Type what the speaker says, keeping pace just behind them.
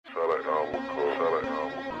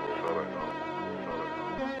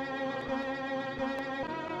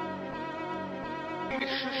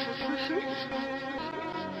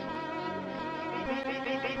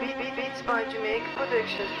Beats by Jamaica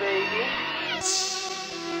Productions, baby.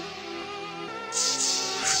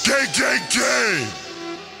 Gang, gang, gang.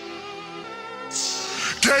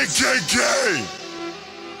 Gang, gang, gang.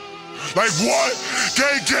 Like what?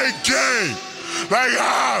 Gang, gang, gang. Like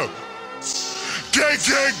how? Gang,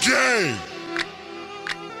 gang, gang.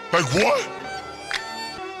 Like what?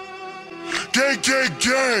 Gang, gang,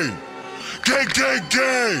 gang. Gang, gang,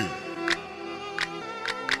 gang.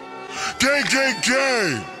 Gang, gang,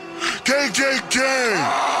 gang. Gang, gang,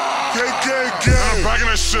 gang. Gang, gang, gang. I'm back in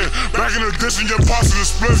that shit. Back in the dish and get past the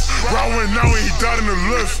split. Where I went now and he died in the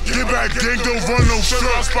lift. Get back, gang, don't run no shit.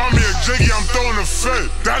 I spot me a jiggy, I'm throwing a fit.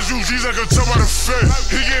 That's UG's, I can tell by the fit.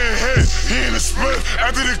 He getting hit, he in the split.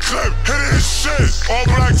 After the clip, hitting his shit. All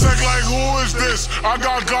black tech like who is this? I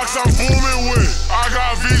got Glocks I'm booming with. I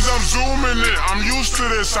got V's, I'm zooming it. I'm used to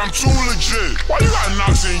this, I'm too legit. Why you got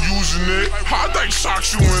knocks and using it? How that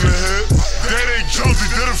shocks you in the head? They jumped, he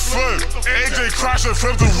did a flip. AJ crashed and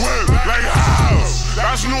flipped the whip. Like how?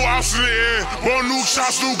 That's new ops in the air. More new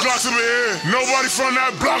shots, new Glocks in the air. Nobody from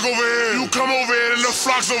that block over here. You come over here and the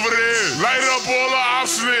flocks over there. Light up all the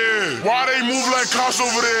ops in the air. Why they move like cops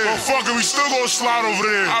over there? But fuck it, we still gon' slide over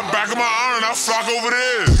there. I back of my iron, I flock over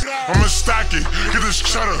there. I'ma stack it, get this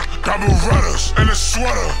cheddar. Got Berettas and a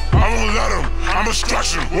sweater. I won't let him, I'ma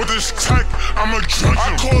stretch him. With this tech, I'ma drench him.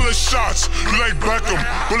 I call it shots, you like Beckham.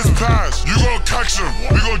 Bullets pass, you gon' catch him.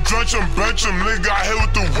 We gon' drench him, bench him. Nigga got hit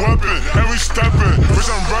with the weapon. Every steppin', bitch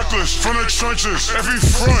I'm reckless. From the trenches, every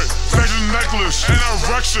front, snatch his necklace. And I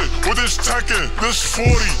wreck shit with this Tekken. This 40,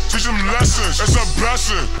 teach him lessons. It's a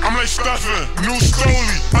blessing, I'm like Stephen. New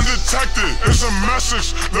Stoli, undetected. It's a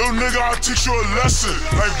message, little nigga, I'll teach you a lesson.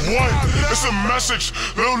 Like what? It's a message,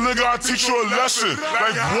 little nigga, I'll teach you a lesson.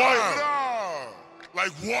 Like what?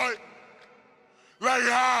 Like what? Like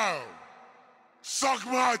how? Suck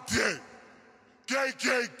my dick. Gay,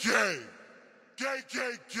 gay, gay. Gay,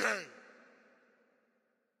 gay, gay.